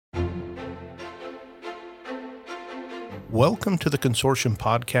Welcome to the Consortium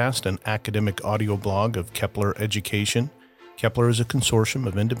podcast, an academic audio blog of Kepler Education. Kepler is a consortium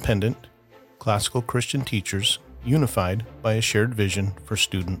of independent, classical Christian teachers unified by a shared vision for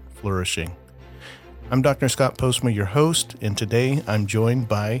student flourishing. I'm Dr. Scott Postma, your host, and today I'm joined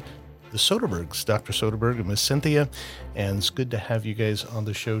by the Soderbergs, Dr. Soderberg and Miss Cynthia, and it's good to have you guys on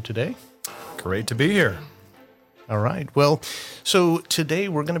the show today. Great to be here. All right. Well, so today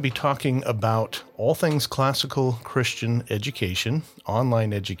we're going to be talking about all things classical Christian education,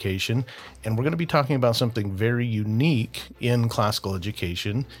 online education, and we're going to be talking about something very unique in classical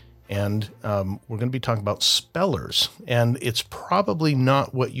education, and we're going to be talking about spellers. And it's probably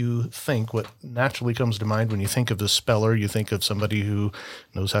not what you think. What naturally comes to mind when you think of a speller, you think of somebody who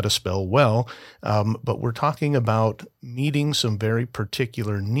knows how to spell well, but we're talking about meeting some very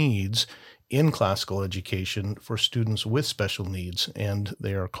particular needs in classical education for students with special needs, and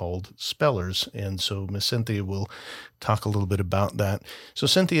they are called spellers. And so Miss Cynthia will talk a little bit about that. So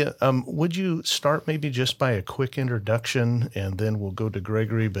Cynthia, would you start maybe just by a quick introduction, and then we'll go to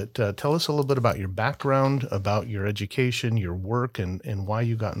Gregory, but tell us a little bit about your background, about your education, your work, and why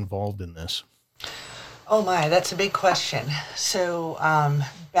you got involved in this. Oh my, that's a big question. So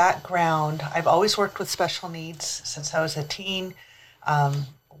background, I've always worked with special needs since I was a teen.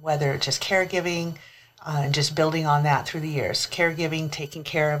 Whether it's just caregiving and just building on that through the years. Caregiving, taking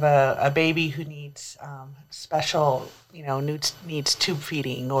care of a baby who needs special, needs tube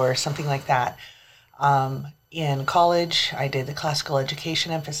feeding or something like that. In college, I did the classical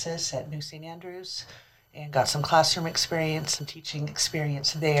education emphasis at New St. Andrews and got some classroom experience, some teaching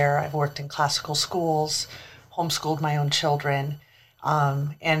experience there. I've worked in classical schools, homeschooled my own children.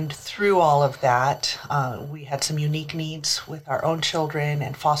 And through all of that, we had some unique needs with our own children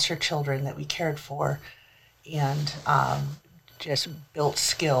and foster children that we cared for, and just built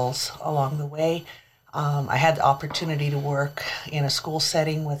skills along the way. I had the opportunity to work in a school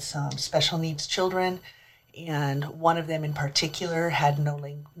setting with some special needs children, and one of them in particular had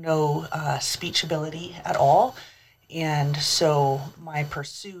no speech ability at all. And so my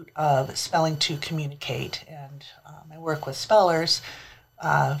pursuit of spelling to communicate and my work with spellers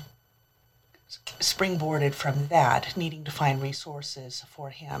springboarded from that, needing to find resources for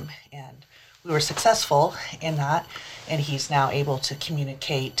him. And we were successful in that, and he's now able to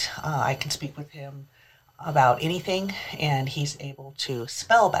communicate. I can speak with him about anything, and he's able to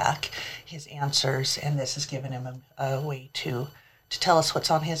spell back his answers, and this has given him a way to tell us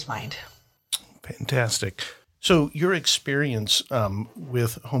what's on his mind. Fantastic. So your experience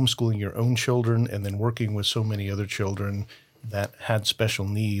with homeschooling your own children and then working with so many other children that had special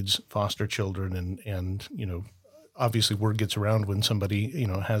needs, foster children, and obviously word gets around when somebody,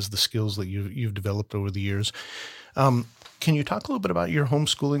 has the skills that you've developed over the years. Can you talk a little bit about your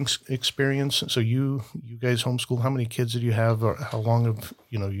homeschooling experience? So you guys homeschool, how many kids did you have, or how long have,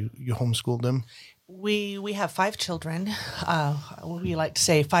 you homeschooled them? We have 5 children. We like to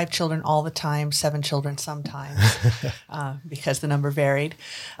say 5 children all the time, 7 children sometimes, because the number varied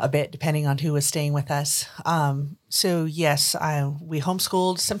a bit depending on who was staying with us. So yes, we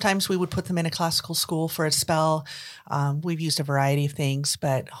homeschooled. Sometimes we would put them in a classical school for a spell. We've used a variety of things,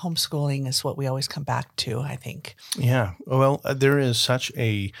 but homeschooling is what we always come back to, I think. Yeah. Well, there is such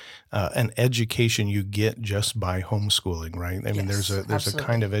an education you get just by homeschooling, right? I mean, there's a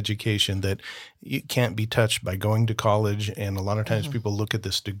kind of education that you can't be touched by going to college. And a lot of times people look at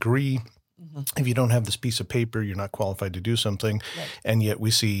this degree. Mm-hmm. If you don't have this piece of paper, you're not qualified to do something. Right. And yet we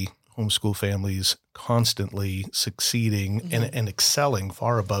see homeschool families constantly succeeding and excelling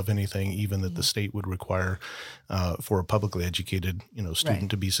far above anything even that the state would require for a publicly educated student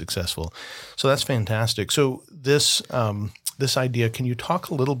to be successful. So that's fantastic. So this idea, can you talk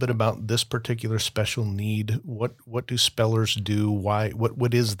a little bit about this particular special need? What do spellers do? Why?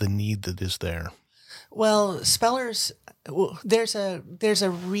 What is the need that is there? Well, spellers, let's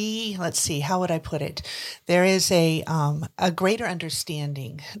see, how would I put it? There is a greater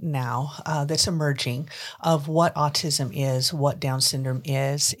understanding now that's emerging of what autism is, what Down syndrome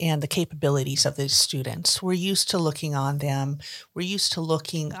is, and the capabilities of these students. We're used to looking on them. We're used to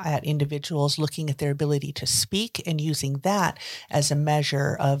looking at individuals, looking at their ability to speak and using that as a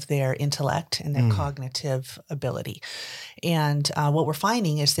measure of their intellect and their cognitive ability. And what we're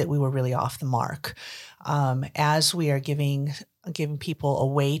finding is that we were really off the mark. As we are giving people a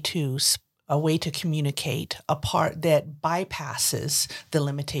way to a way to communicate a part that bypasses the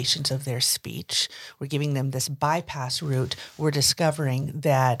limitations of their speech. We're giving them this bypass route. We're discovering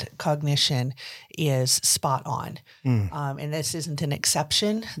that cognition is spot on. And this isn't an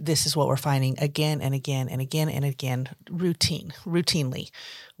exception. This is what we're finding again and again and again and again, routinely.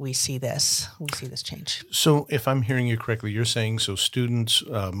 We see this change. So if I'm hearing you correctly, you're saying so students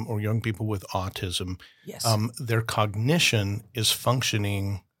or young people with autism, Yes. Their cognition is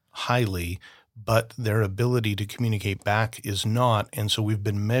functioning highly, but their ability to communicate back is not. And so we've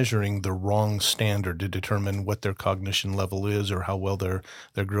been measuring the wrong standard to determine what their cognition level is or how well they're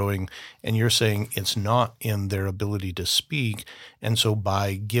growing. And you're saying it's not in their ability to speak. And so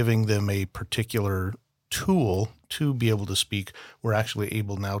by giving them a particular tool to be able to speak, we're actually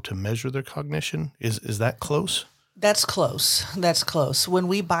able now to measure their cognition. Is that close? That's close. That's close. When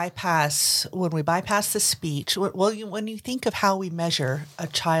we bypass the speech, when you think of how we measure a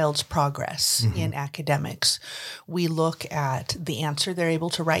child's progress in academics, we look at the answer they're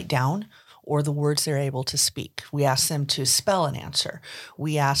able to write down or the words they're able to speak. We ask them to spell an answer.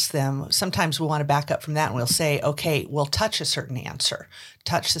 We ask them, sometimes we want to back up from that and we'll say, okay, we'll touch a certain answer,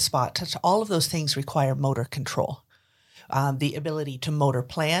 touch the spot, touch. All of those things require motor control. The ability to motor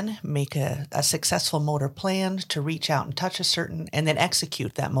plan, make a successful motor plan, to reach out and touch a certain, and then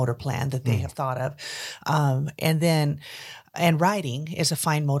execute that motor plan that they have thought of. And writing is a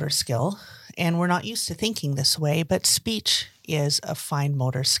fine motor skill. And we're not used to thinking this way, but speech is a fine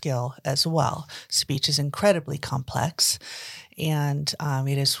motor skill as well. Speech is incredibly complex. And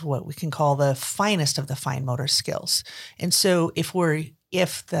it is what we can call the finest of the fine motor skills. And so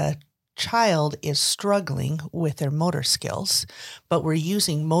if the child is struggling with their motor skills, but we're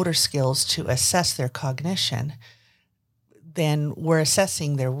using motor skills to assess their cognition, then we're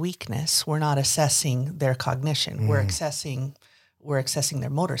assessing their weakness. We're not assessing their cognition. We're assessing their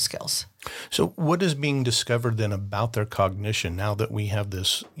motor skills. So what is being discovered then about their cognition now that we have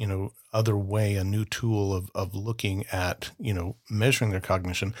this, other way, a new tool of looking at, measuring their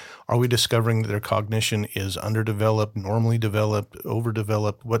cognition? Are we discovering that their cognition is underdeveloped, normally developed,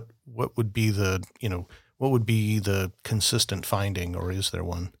 overdeveloped? What would be the consistent finding, or is there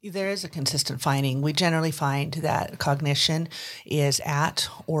one? There is a consistent finding. We generally find that cognition is at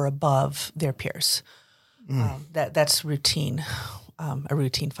or above their peers. That's routine, a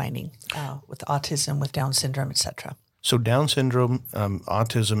routine finding with autism, with Down syndrome, et cetera. So Down syndrome,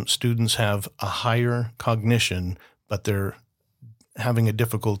 autism students have a higher cognition, but they're having a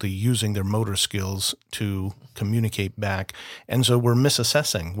difficulty using their motor skills to communicate back. And so we're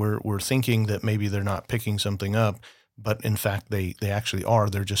misassessing. We're thinking that maybe they're not picking something up, but in fact they actually are.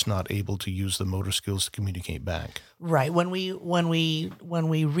 They're just not able to use the motor skills to communicate back. Right. When we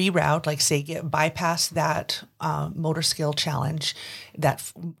reroute, like say bypass that motor skill challenge,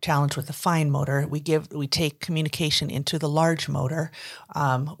 that challenge with the fine motor, we take communication into the large motor.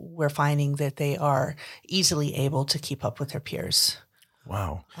 We're finding that they are easily able to keep up with their peers.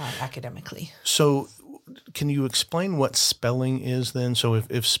 Wow. Academically. So can you explain what spelling is then? So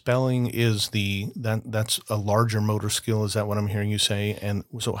if spelling is that's a larger motor skill, is that what I'm hearing you say? And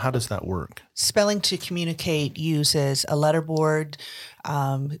so how does that work? Spelling to communicate uses a letterboard.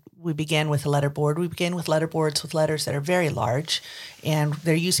 We begin with a letterboard. We begin with letterboards with letters that are very large, and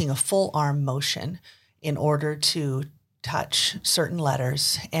they're using a full arm motion in order to touch certain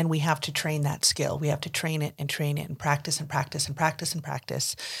letters, and we have to train that skill. We have to train it and practice and practice and practice and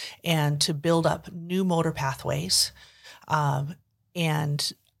practice, and to build up new motor pathways,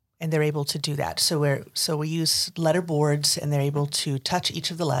 and they're able to do that. So we use letter boards, and they're able to touch each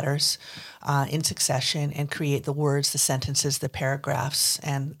of the letters in succession and create the words, the sentences, the paragraphs,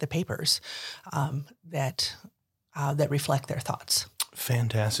 and the papers that reflect their thoughts.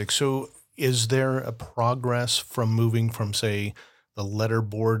 Fantastic. So is there a progress from moving from, say, the letter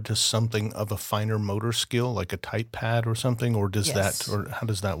board to something of a finer motor skill, like a type pad or something, or Yes. or how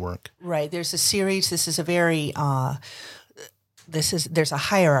does that work? Right. There's a series. This is a very there's a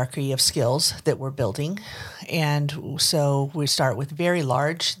hierarchy of skills that we're building, and so we start with very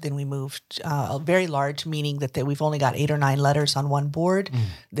large. Then we move very large, meaning that we've only got 8 or 9 letters on one board.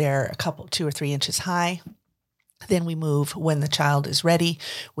 They're 2 or 3 inches high. Then we move, when the child is ready,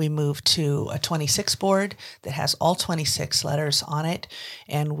 we move to a 26 board that has all 26 letters on it.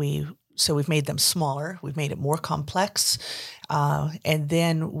 And we've made them smaller. We've made it more complex. And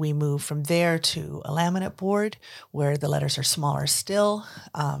then we move from there to a laminate board where the letters are smaller still.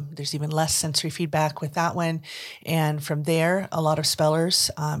 There's even less sensory feedback with that one. And from there, a lot of spellers,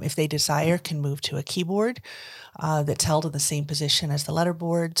 if they desire, can move to a keyboard that's held in the same position as the letter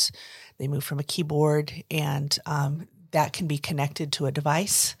boards. They move from a keyboard, and that can be connected to a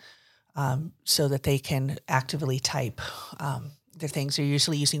device so that they can actively type their things. They're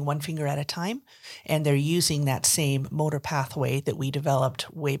usually using one finger at a time, and they're using that same motor pathway that we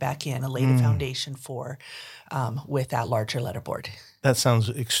developed way back in and laid a foundation for with that larger letterboard. That sounds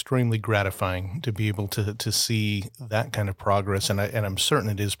extremely gratifying to be able to see that kind of progress, and I'm certain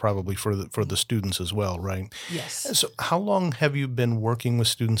it is probably for the students as well, right? Yes. So, how long have you been working with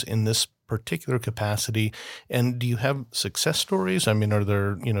students in this particular capacity, and do you have success stories? I mean, are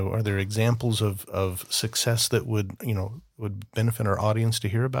there examples of success that would benefit our audience to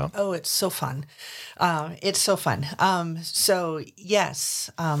hear about? Oh, it's so fun! It's so fun. So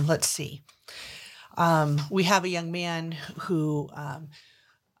yes, let's see. We have a young man who,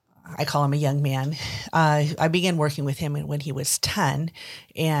 I call him a young man. I began working with him when he was 10,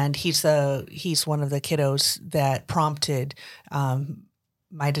 and he's one of the kiddos that prompted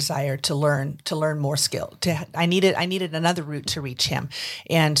my desire to learn more skill. I needed another route to reach him,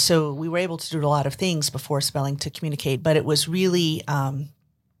 and so we were able to do a lot of things before Spelling to Communicate. But it was really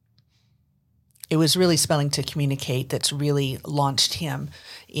Spelling to Communicate that's really launched him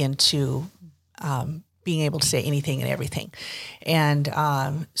into being able to say anything and everything. And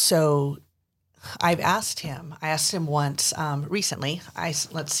so I asked him once recently, I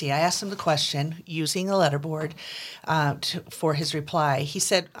asked him the question using a letterboard for his reply.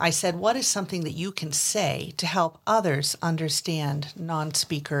 I said, what is something that you can say to help others understand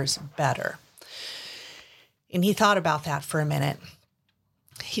non-speakers better? And he thought about that for a minute.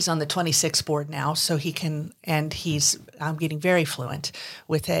 He's on the 26 board now, so he can, and I'm getting very fluent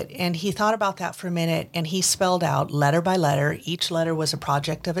with it. And he thought about that for a minute, and he spelled out letter by letter. Each letter was a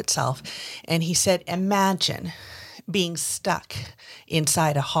project of itself. And he said, imagine being stuck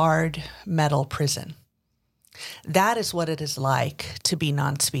inside a hard metal prison. That is what it is like to be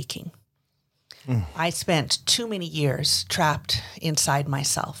non-speaking. I spent too many years trapped inside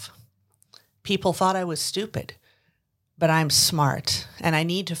myself. People thought I was stupid. But I'm smart, and I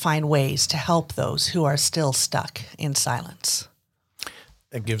need to find ways to help those who are still stuck in silence.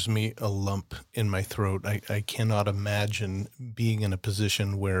 That gives me a lump in my throat. I cannot imagine being in a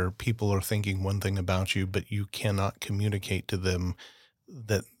position where people are thinking one thing about you, but you cannot communicate to them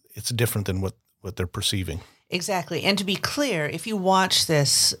that it's different than what they're perceiving. Exactly. And to be clear, if you watch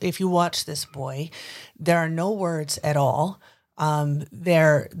this boy, there are no words at all.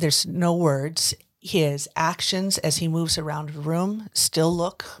 There's no words. His actions as he moves around the room still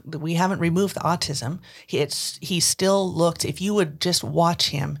look, we haven't removed the autism. He still looked, if you would just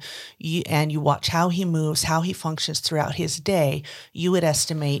watch him and you watch how he moves, how he functions throughout his day, you would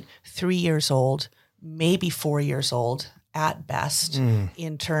estimate 3 years old, maybe 4 years old at best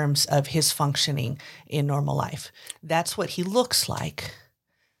in terms of his functioning in normal life. That's what he looks like,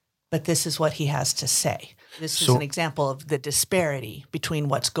 but this is what he has to say. This is an example of the disparity between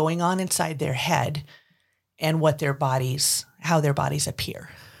what's going on inside their head and how their bodies appear.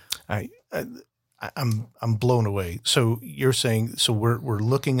 I'm blown away. So you're saying, we're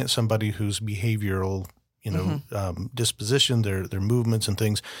looking at somebody whose behavioral, disposition, their movements and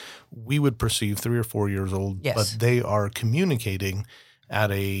things, we would perceive 3 or 4 years old, yes, but they are communicating at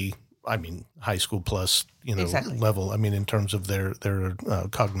high school plus, exactly, level. I mean, in terms of their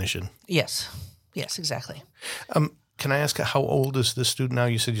cognition. Yes, exactly. Can I ask, how old is this student now?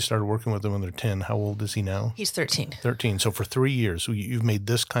 You said you started working with them when they're 10. How old is he now? He's 13. 13. So for 3 years, you've made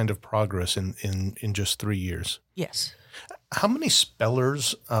this kind of progress in just 3 years. Yes. How many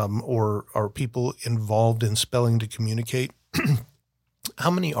spellers or are people involved in Spelling to Communicate?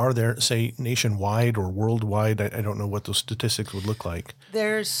 How many are there, say, nationwide or worldwide? I don't know what those statistics would look like.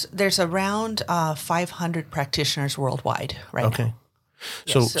 There's around 500 practitioners worldwide right now. Okay.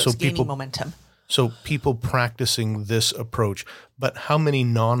 Yes, so it's gaining momentum. So people practicing this approach, but how many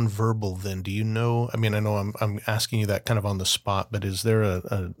nonverbal then? Do you know? I mean, I know I'm asking you that kind of on the spot, but is there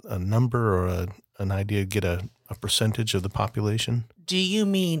a number or an idea, get a percentage of the population? Do you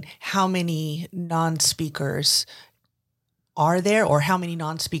mean how many non-speakers are there, or how many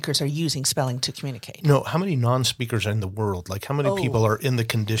non-speakers are using Spelling to Communicate? No, how many non-speakers are in the world? Like how many people are in the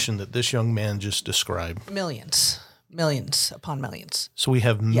condition that this young man just described? Millions upon millions. So we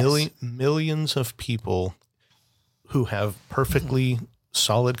have millions of people who have perfectly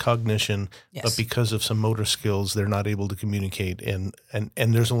solid cognition, but because of some motor skills, they're not able to communicate. And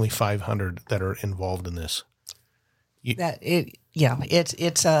there's only 500 that are involved in this. We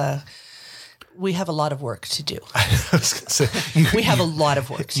have a lot of work to do. I was going to say, we have a lot of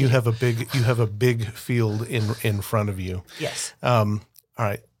work to do. You have a big field in front of you. Yes. All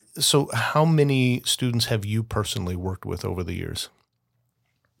right. So how many students have you personally worked with over the years?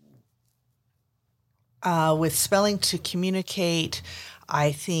 With Spelling to Communicate,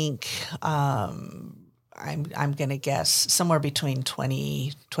 I think I'm going to guess somewhere between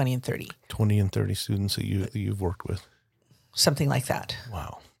 20 and 30. 20 and 30 students that you've worked with. Something like that.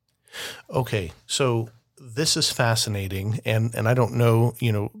 Wow. Okay, so this is fascinating, and I don't know,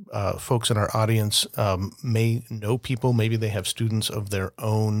 folks in our audience may know people, maybe they have students of their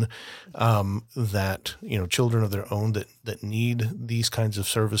own that, children of their own that need these kinds of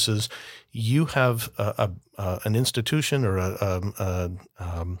services. You have an institution or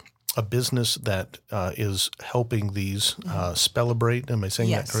a business that is helping these Spellibrate. Am I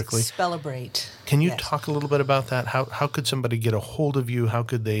saying that correctly? Spellibrate. Can you talk a little bit about that? How could somebody get a hold of you? How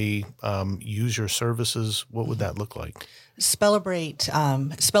could they use your services? What would that look like? Spellibrate,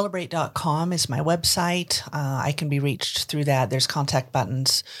 Spellibrate.com is my website. I can be reached through that. There's contact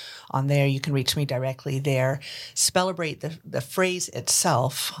buttons on there. You can reach me directly there. Spellibrate, the phrase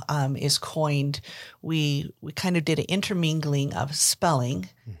itself is coined. We kind of did an intermingling of spelling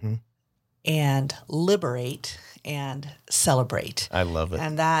and liberate and celebrate. I love it.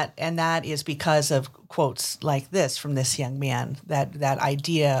 And that is because of quotes like this from this young man, that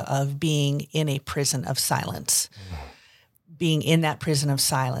idea of being in a prison of silence. Being in that prison of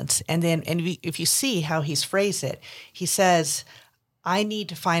silence. And if you see how he's phrased it, he says, I need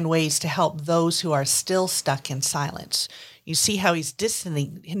to find ways to help those who are still stuck in silence. You see how he's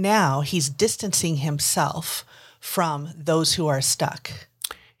distancing himself from those who are stuck.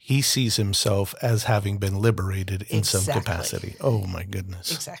 He sees himself as having been liberated in some capacity. Oh my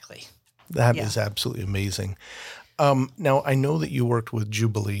goodness. Exactly. That is absolutely amazing. Now, I know that you worked with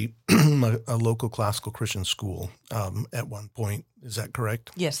Jubilee, a local classical Christian school, at one point. Is that correct?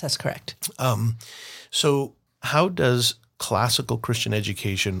 Yes, that's correct. So how does classical Christian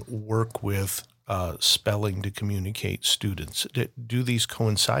education work with spelling to communicate students? Do these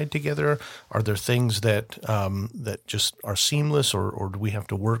coincide together? Are there things that just are seamless, or do we have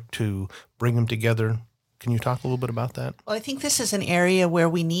to work to bring them together? Can you talk a little bit about that? Well, I think this is an area where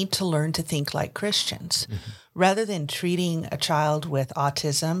we need to learn to think like Christians. Rather than treating a child with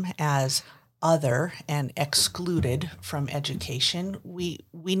autism as other and excluded from education, we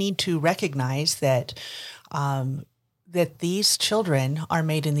need to recognize that that these children are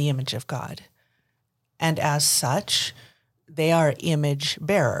made in the image of God. And as such, they are image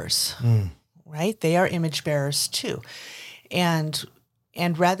bearers, right? They are image bearers too. And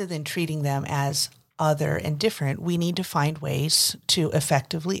rather than treating them as other and different, we need to find ways to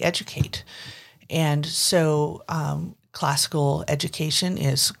effectively educate. And so classical education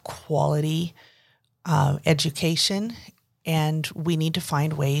is quality education, and we need to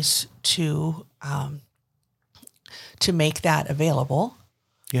find ways to make that available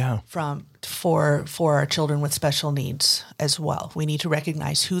for our children with special needs as well. We need to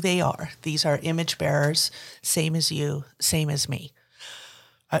recognize who they are. These are image bearers, same as you, same as me.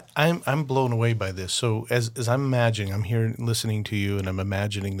 I'm blown away by this. So as I'm imagining, I'm here listening to you and I'm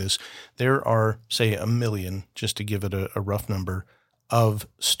imagining this, there are, say, 1 million, just to give it a rough number, of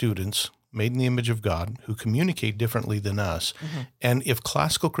students made in the image of God who communicate differently than us. And if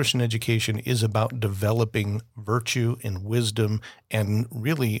classical Christian education is about developing virtue and wisdom, and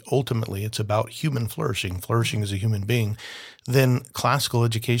really ultimately it's about human flourishing as a human being, then classical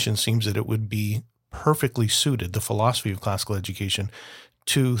education seems that it would be perfectly suited, the philosophy of classical education,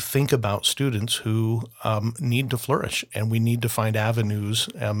 to think about students who need to flourish, and we need to find avenues,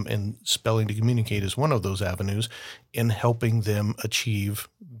 and spelling to communicate is one of those avenues, in helping them achieve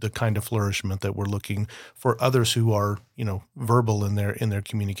the kind of flourishment that we're looking for others who are, verbal in their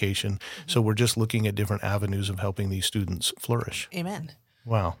communication. So we're just looking at different avenues of helping these students flourish. Amen.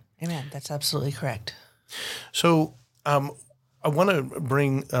 Wow. Amen. That's absolutely correct. So I want to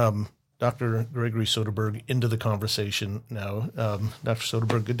bring Dr. Gregory Soderberg into the conversation now. Dr.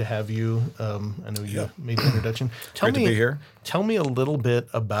 Soderberg, good to have you. I know you made the introduction. Great to be here. Tell me a little bit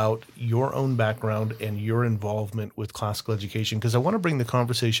about your own background and your involvement with classical education, because I want to bring the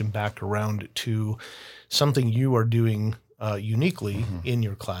conversation back around to something you are doing uniquely in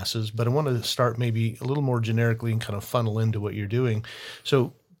your classes, but I want to start maybe a little more generically and kind of funnel into what you're doing.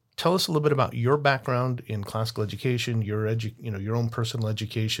 So tell us a little bit about your background in classical education, your own personal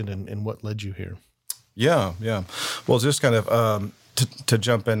education, and what led you here. Yeah. Well, just kind of to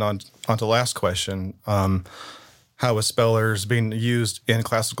jump in onto the last question, how is spellers being used in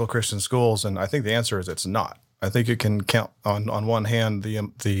classical Christian schools? And I think the answer is it's not. I think you can count on one hand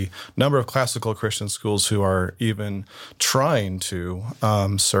the number of classical Christian schools who are even trying to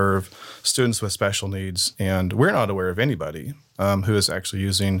serve students with special needs, and we're not aware of anybody who is actually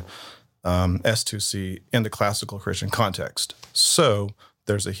using S2C in the classical Christian context. So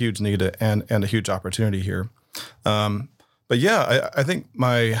there's a huge need and a huge opportunity here. But but yeah, I think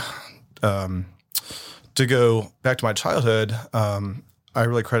to go back to my childhood, I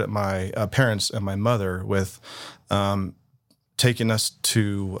really credit my parents and my mother with taking us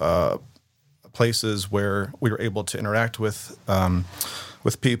to places where we were able to interact with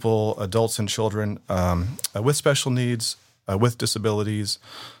people, adults and children with special needs, with disabilities.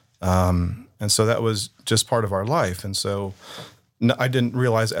 And so that was just part of our life. And so I didn't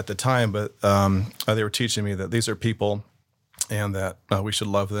realize at the time, but they were teaching me that these are people and that we should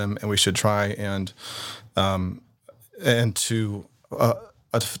love them and we should try and to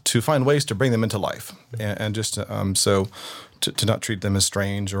find ways to bring them into life and just to not treat them as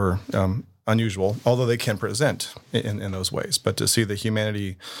strange or unusual, although they can present in those ways, but to see the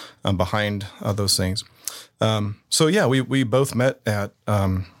humanity behind those things. So yeah, we both met at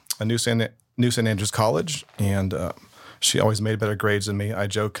a New St. Andrews College, and she always made better grades than me. I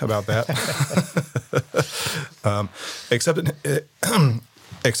joke about that,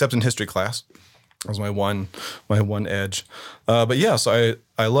 except in history class. That was my one edge. But yeah, so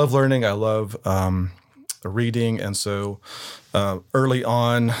I love learning. I love reading, and so early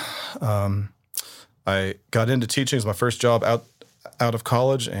on, I got into teaching. It was my first job out of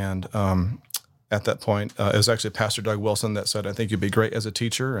college, and at that point, it was actually Pastor Doug Wilson that said, "I think you'd be great as a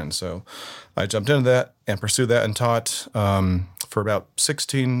teacher," and so I jumped into that and pursued that and taught for about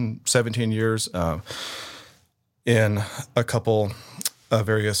 16, 17 years in a couple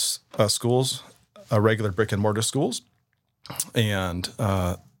various schools, regular brick and mortar schools, and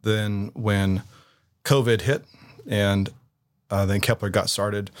then when COVID hit and then Kepler got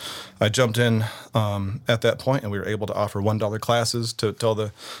started, I jumped in at that point, and we were able to offer $1 classes to tell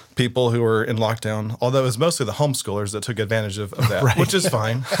the people who were in lockdown, although it was mostly the homeschoolers that took advantage of that, right. Which is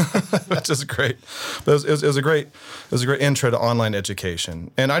fine, which is great. But it was a great intro to online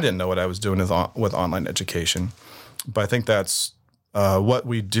education. And I didn't know what I was doing with online education, but I think that's what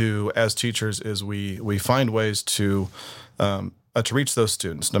we do as teachers is we find ways to reach those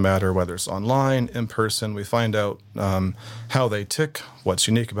students, no matter whether it's online, in person. We find out how they tick, what's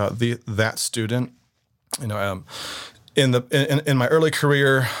unique about that student. You know, in my early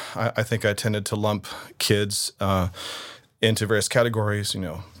career, I think I tended to lump kids into various categories. You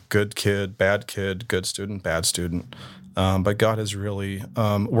know, good kid, good student, bad student. But God has really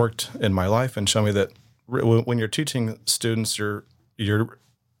worked in my life and shown me that when you're teaching students, you're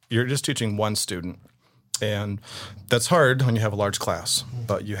just teaching one student. And that's hard when you have a large class,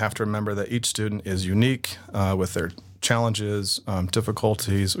 but you have to remember that each student is unique with their challenges,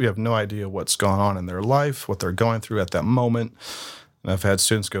 difficulties. We have no idea what's going on in their life, what they're going through at that moment. And I've had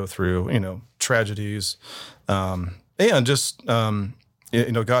students go through, tragedies, and just,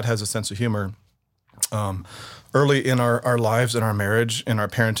 God has a sense of humor. Early in our lives, in our marriage, in our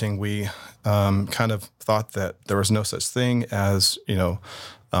parenting, we kind of thought that there was no such thing as,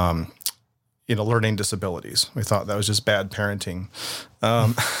 learning disabilities. We thought that was just bad parenting.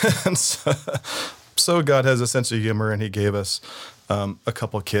 And so God has a sense of humor, and he gave us a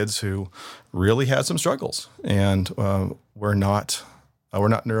couple of kids who really had some struggles, and were not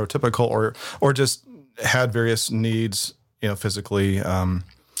neurotypical or just had various needs, physically. And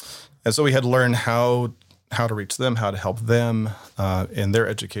so we had to learn how to reach them, how to help them in their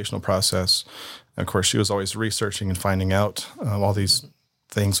educational process. And of course, she was always researching and finding out all these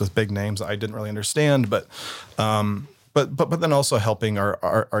things with big names that I didn't really understand, but then also helping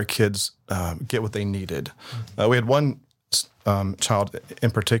our kids get what they needed. We had one child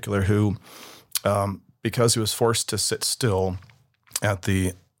in particular who, because he was forced to sit still at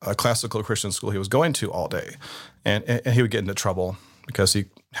the classical Christian school he was going to all day, and he would get into trouble because he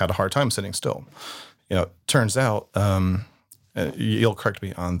had a hard time sitting still. Turns out, you'll correct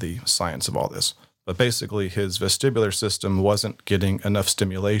me on the science of all this, but basically his vestibular system wasn't getting enough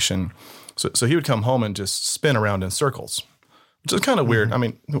stimulation. So he would come home and just spin around in circles, which is kind of weird. I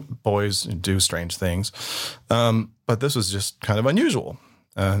mean, boys do strange things, but this was just kind of unusual.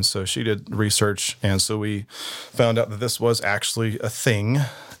 And so she did research, and so we found out that this was actually a thing.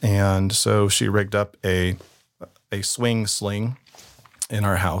 And so she rigged up a swing sling in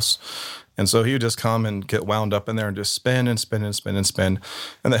our house. And so he would just come and get wound up in there and just spin and spin and spin and spin.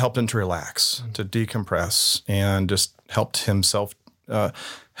 And that helped him to relax, to decompress, and just helped him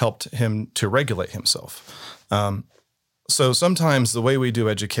to regulate himself. So sometimes the way we do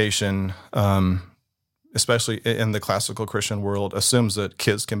education, especially in the classical Christian world, assumes that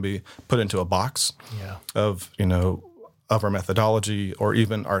kids can be put into a box of our methodology or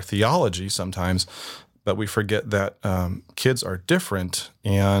even our theology sometimes. But we forget that kids are different,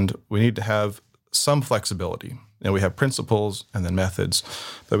 and we need to have some flexibility. We have principles and then methods,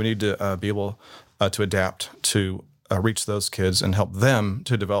 but we need to be able to adapt to reach those kids and help them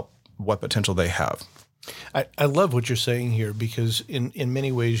to develop what potential they have. I love what you're saying here, because in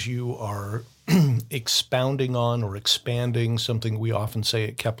many ways you are expounding on or expanding something we often say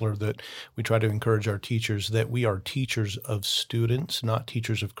at Kepler, that we try to encourage our teachers, that we are teachers of students, not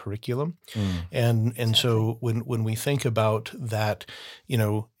teachers of curriculum. And so when we think about that,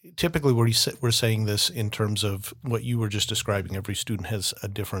 typically we're saying this in terms of what you were just describing. Every student has a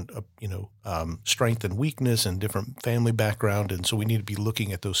different, strength and weakness and different family background. And so we need to be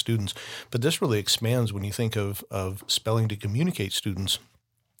looking at those students. But this really expands when you think of spelling to communicate students,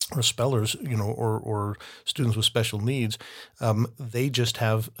 or spellers, or students with special needs. They just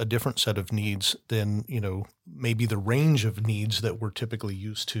have a different set of needs than, maybe the range of needs that we're typically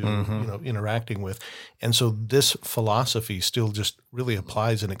used to, interacting with. And so this philosophy still just really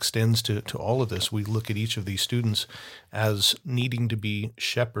applies and extends to all of this. We look at each of these students as needing to be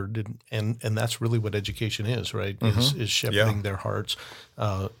shepherded, and that's really what education is, right? Is shepherding their hearts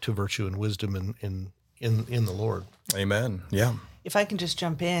to virtue and wisdom in the Lord. Amen. Yeah. If I can just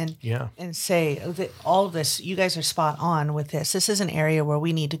jump in and say that all of this, you guys are spot on with this. This is an area where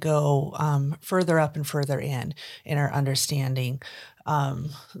we need to go further up and further in our understanding.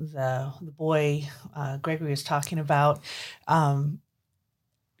 The boy Gregory was talking about,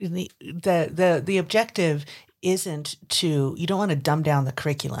 the objective isn't to, you don't want to dumb down the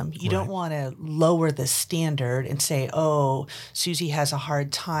curriculum. You don't want to lower the standard and say, oh, Susie has a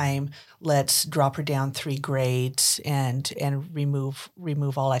hard time, let's drop her down 3 grades and remove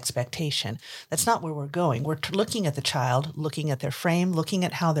all expectation. That's not where we're going. We're looking at the child, looking at their frame, looking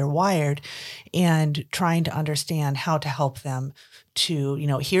at how they're wired, and trying to understand how to help them to,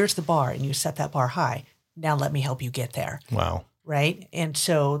 here's the bar, and you set that bar high. Now let me help you get there. Wow. Right. And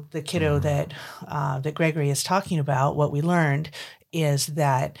so the kiddo that Gregory is talking about, what we learned is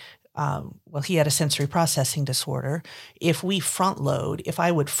that, he had a sensory processing disorder. If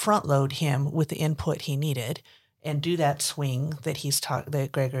I would front load him with the input he needed and do that swing that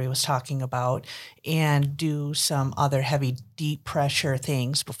Gregory was talking about, and do some other heavy, deep pressure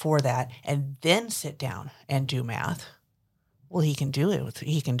things before that, and then sit down and do math, well, he can do it.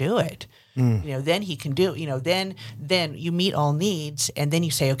 He can do it. Then he can do, then you meet all needs, and then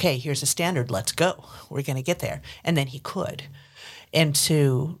you say, okay, here's a standard. Let's go. We're going to get there. And then he could. And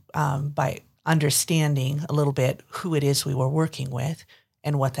so by understanding a little bit who it is we were working with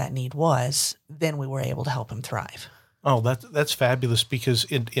and what that need was, then we were able to help him thrive. Oh, that's fabulous, because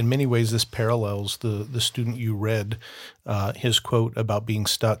in many ways this parallels the student you read, his quote about being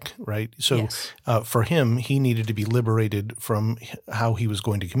stuck, right? So Yes. For him, he needed to be liberated from how he was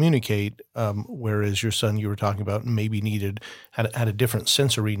going to communicate, whereas your son you were talking about maybe had a different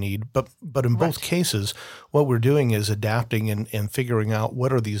sensory need. But in both cases, what we're doing is adapting and figuring out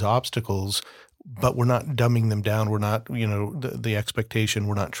what are these obstacles, but we're not dumbing them down. We're not, the expectation,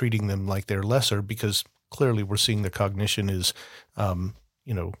 we're not treating them like they're lesser, because clearly we're seeing the cognition is,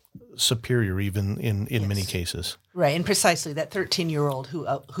 superior even in many cases. Right. And precisely that 13-year-old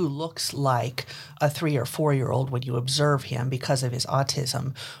who looks like a 3 or 4-year-old when you observe him because of his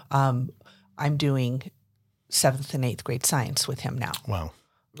autism. I'm doing 7th and 8th grade science with him now. Wow.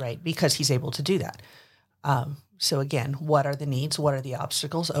 Right. Because he's able to do that. So again, what are the needs? What are the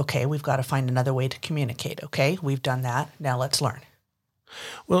obstacles? Okay, we've got to find another way to communicate. Okay, we've done that. Now let's learn.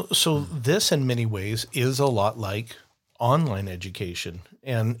 Well, so this in many ways is a lot like online education.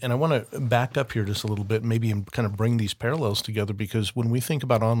 And I want to back up here just a little bit, maybe and kind of bring these parallels together, because when we think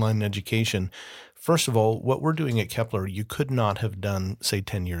about online education, first of all, what we're doing at Kepler, you could not have done, say,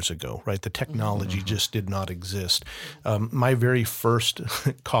 10 years ago, right? The technology just did not exist. My very first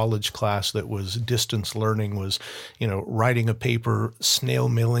college class that was distance learning was, writing a paper, snail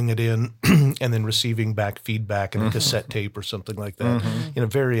mailing it in, and then receiving back feedback in a cassette tape or something like that,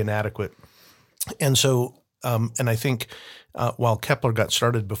 very inadequate. And so, and I think while Kepler got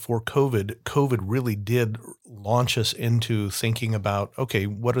started before COVID really did launch us into thinking about, okay,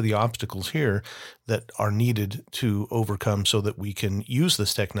 what are the obstacles here that are needed to overcome so that we can use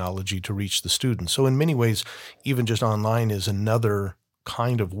this technology to reach the students? So in many ways, even just online is another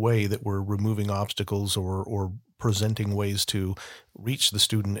kind of way that we're removing obstacles or presenting ways to reach the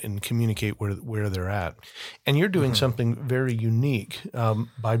student and communicate where they're at. And you're doing something very unique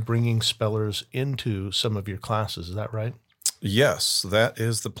by bringing spellers into some of your classes. Is that right? Yes, that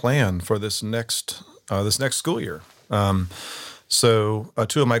is the plan for this next school year. So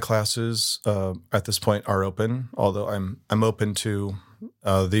 2 of my classes at this point are open, although I'm open to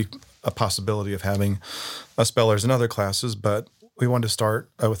a possibility of having spellers in other classes. But we wanted to start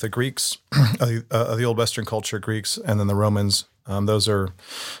with the Greeks, the Old Western culture Greeks, and then the Romans. Those are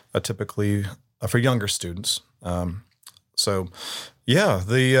typically for younger students. So, yeah,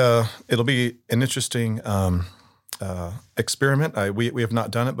 it'll be an interesting experiment. We have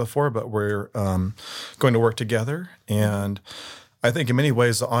not done it before, but we're going to work together. And I think in many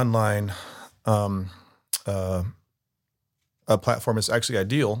ways the online platform is actually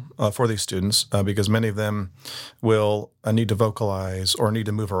ideal for these students because many of them will need to vocalize or need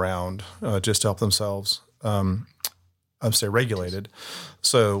to move around just to help themselves stay regulated.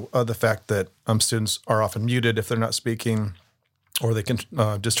 So the fact that students are often muted if they're not speaking, or they can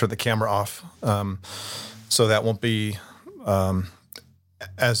just turn the camera off, so that won't be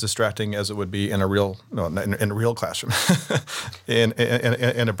as distracting as it would be in a real classroom, in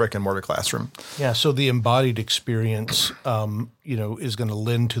a brick and mortar classroom. Yeah. So the embodied experience, is going to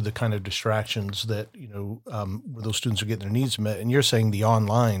lend to the kind of distractions that where those students are getting their needs met. And you're saying the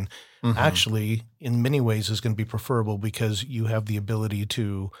online actually, in many ways, is going to be preferable because you have the ability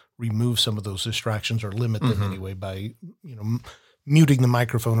to remove some of those distractions or limit them anyway by muting the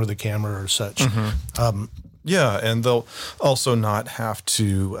microphone or the camera or such. Yeah, and they'll also not have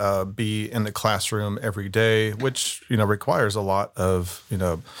to be in the classroom every day, which requires a lot of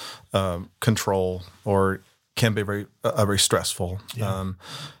control, or can be very stressful. Yeah.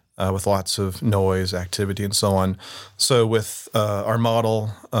 With lots of noise, activity, and so on. So with our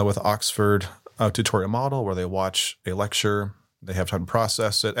model, with Oxford tutorial model, where they watch a lecture, they have time to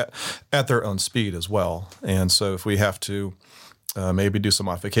process it at their own speed as well. And so if we have to maybe do some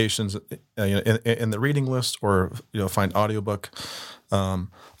modifications in the reading list, or find audiobook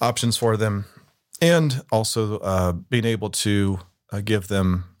options for them, and also being able to give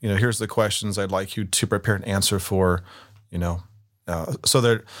them, here's the questions I'd like you to prepare an answer for, so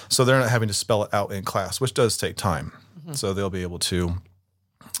they're not having to spell it out in class, which does take time. So they'll be able to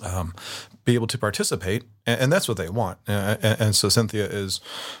participate, and that's what they want. And so Cynthia is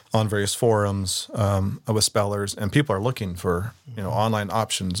on various forums with spellers, and people are looking for online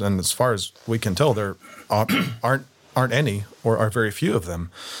options. And as far as we can tell, there aren't any, or are very few of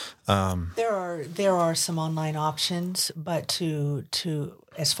them. There are some online options, but to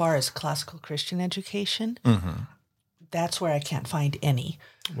as far as classical Christian education, that's where I can't find any.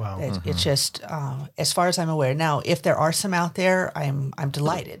 Wow. It's just, as far as I'm aware. Now, if there are some out there, I'm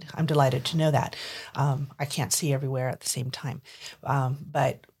delighted. I'm delighted to know that. I can't see everywhere at the same time.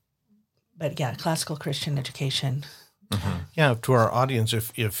 But yeah, classical Christian education. Yeah, to our audience,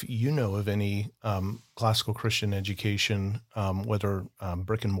 if you know of any classical Christian education, whether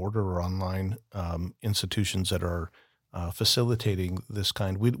brick and mortar or online institutions that are facilitating this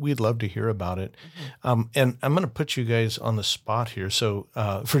kind, we'd love to hear about it. And I'm going to put you guys on the spot here. So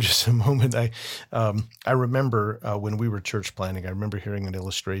for just a moment, I remember when we were church planning, I remember hearing an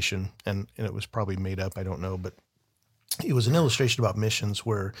illustration, and it was probably made up, I don't know, but it was an illustration about missions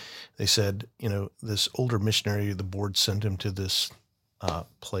where they said, this older missionary, the board sent him to this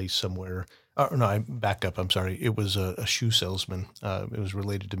place somewhere. No, I back up. I'm sorry. It was a shoe salesman. It was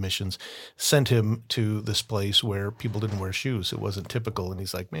related to missions. Sent him to this place where people didn't wear shoes. It wasn't typical. And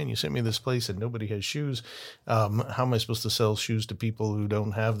he's like, man, you sent me this place and nobody has shoes. How am I supposed to sell shoes to people who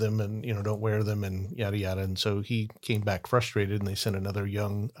don't have them and, don't wear them and yada, yada. And so he came back frustrated, and they sent another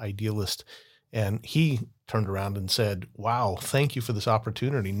young idealist. And he turned around and said, wow, thank you for this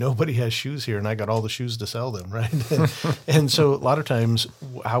opportunity. Nobody has shoes here, and I got all the shoes to sell them, right? And so a lot of times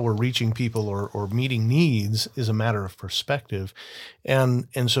how we're reaching people or meeting needs is a matter of perspective. And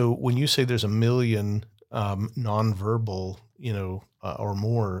so when you say there's 1 million nonverbal, or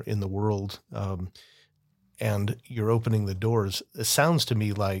more in the world, and you're opening the doors, it sounds to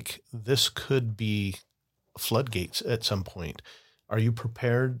me like this could be floodgates at some point. Are you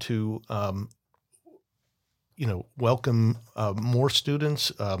prepared to welcome more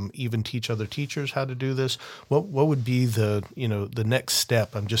students, even teach other teachers how to do this? What would be the next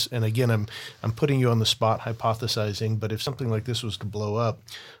step? I'm putting you on the spot hypothesizing, but if something like this was to blow up,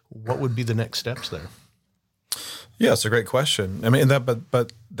 what would be the next steps there? Yeah, it's a great question. I mean,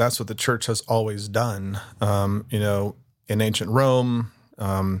 but that's what the church has always done. In ancient Rome,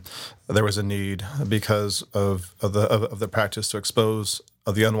 there was a need because of the practice to expose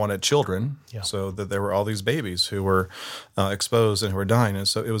the unwanted children, so that there were all these babies who were exposed and who were dying. And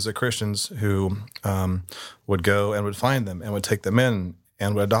so it was the Christians who would go and would find them and would take them in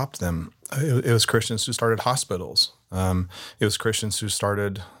and would adopt them. It was Christians who started hospitals. It was Christians who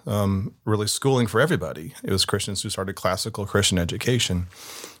started really schooling for everybody. It was Christians who started classical Christian education.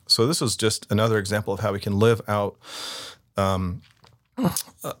 So this is just another example of how we can live out the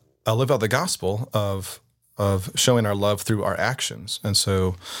gospel of showing our love through our actions. And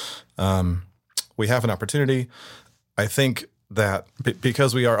so we have an opportunity. I think that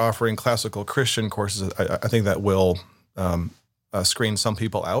because we are offering classical Christian courses, I think that will screen some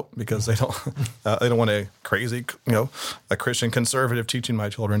people out because they don't want a crazy, a Christian conservative teaching my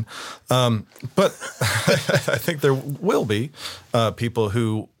children. But I think there will be people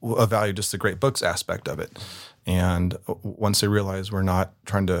who value just the great books aspect of it. And once they realize we're not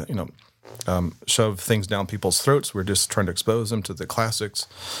trying to, shove things down people's throats, we're just trying to expose them to the classics.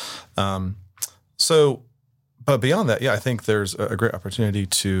 But beyond that, I think there's a great opportunity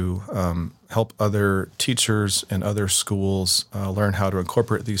to help other teachers and other schools learn how to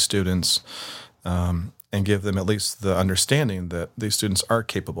incorporate these students and give them at least the understanding that these students are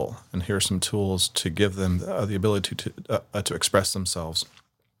capable. And here are some tools to give them the ability to express themselves.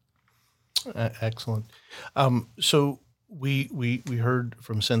 Excellent. So we heard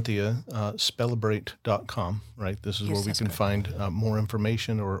from Cynthia, Spellibrate.com, right? This is where we can find more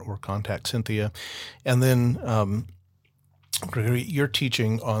information or contact Cynthia. And then, Gregory, you're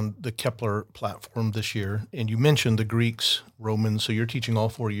teaching on the Kepler platform this year, and you mentioned the Greeks, Romans, so you're teaching all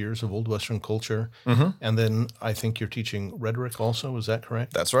 4 years of Old Western culture. Mm-hmm. And then I think you're teaching rhetoric also, is that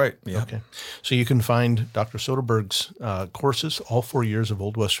correct? That's right, yeah. Okay. So you can find Dr. Soderberg's courses, all 4 years of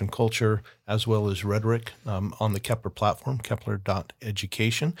Old Western culture, as well as rhetoric on the Kepler platform,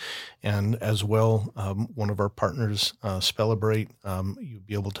 Kepler.education. And as well, one of our partners, Spellibrate, you'll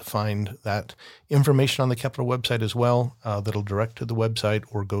be able to find that information on the Kepler website as well. That'll direct to the website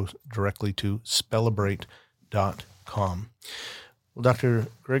or go directly to Spellibrate.com. Well, Dr.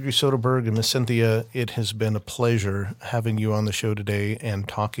 Gregory Soderberg and Ms. Cynthia, it has been a pleasure having you on the show today and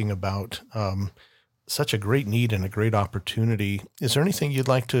talking about such a great need and a great opportunity. Is there anything you'd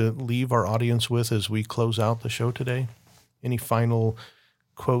like to leave our audience with as we close out the show today? Any final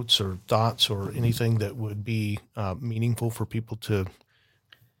quotes or thoughts or anything that would be meaningful for people to?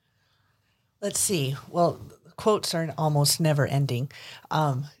 Let's see. Well, quotes are almost never ending.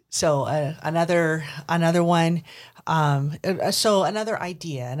 So another one. So another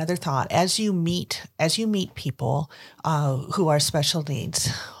idea, another thought. As you meet people who are special needs,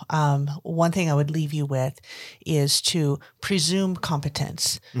 one thing I would leave you with is to presume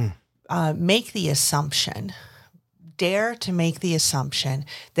competence. Make the assumption. Dare to make the assumption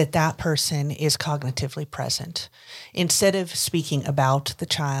that that person is cognitively present. Instead of speaking about the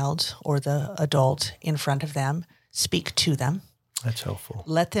child or the adult in front of them, speak to them. That's helpful.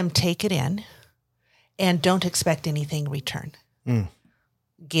 Let them take it in and don't expect anything in return.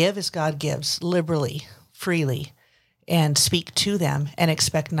 Give as God gives, liberally, freely, and speak to them and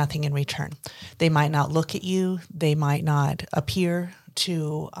expect nothing in return. They might not look at you. They might not appear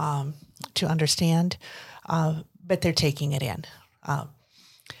to understand, but they're taking it in.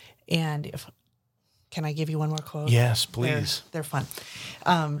 Can I give you one more quote? Yes, please. They're fun.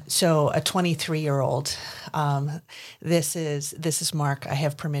 So a 23-year-old, this is Mark. I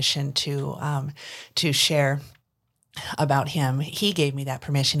have permission to share about him. He gave me that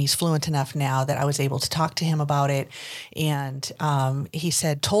permission. He's fluent enough now that I was able to talk to him about it. And he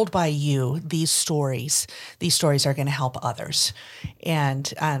said, told by you, these stories are going to help others.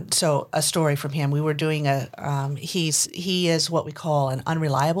 And so a story from him, we were doing he is what we call an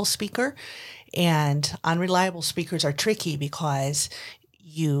unreliable speaker. And unreliable speakers are tricky because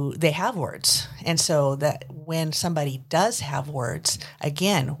they have words. And so that when somebody does have words,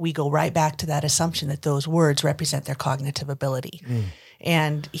 again, we go right back to that assumption that those words represent their cognitive ability.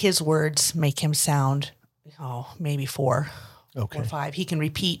 And his words make him sound, maybe 4 or 5. He can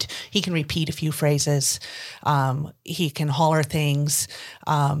repeat a few phrases. He can holler things,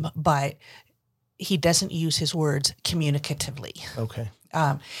 but he doesn't use his words communicatively. Okay.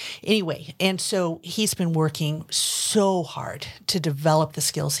 Anyway, and so he's been working so hard to develop the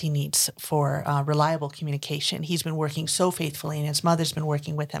skills he needs for reliable communication. He's been working so faithfully, and his mother's been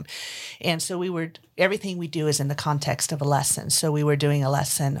working with him. And so everything we do is in the context of a lesson. So we were doing a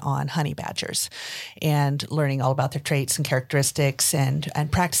lesson on honey badgers and learning all about their traits and characteristics and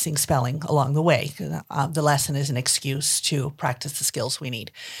practicing spelling along the way. The lesson is an excuse to practice the skills we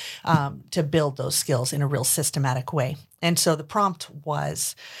need to build those skills in a real systematic way. And so the prompt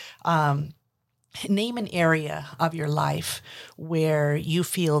was, name an area of your life where you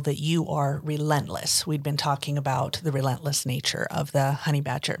feel that you are relentless. We'd been talking about the relentless nature of the honey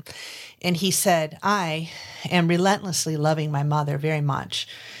badger. And he said, I am relentlessly loving my mother very much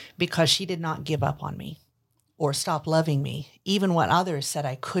because she did not give up on me or stop loving me, even when others said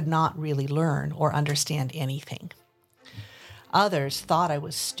I could not really learn or understand anything. Others thought I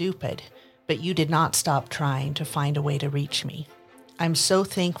was stupid, but you did not stop trying to find a way to reach me. I'm so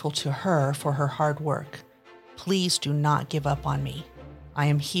thankful to her for her hard work. Please do not give up on me. I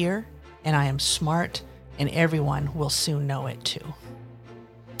am here, and I am smart, and everyone will soon know it too.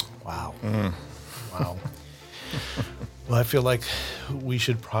 Wow. Wow. Well, I feel like we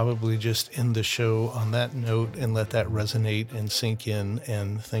should probably just end the show on that note and let that resonate and sink in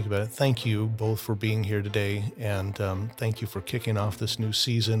and think about it. Thank you both for being here today. And thank you for kicking off this new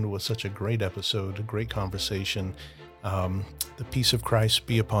season with such a great episode, a great conversation. The peace of Christ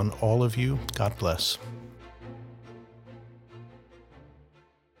be upon all of you. God bless.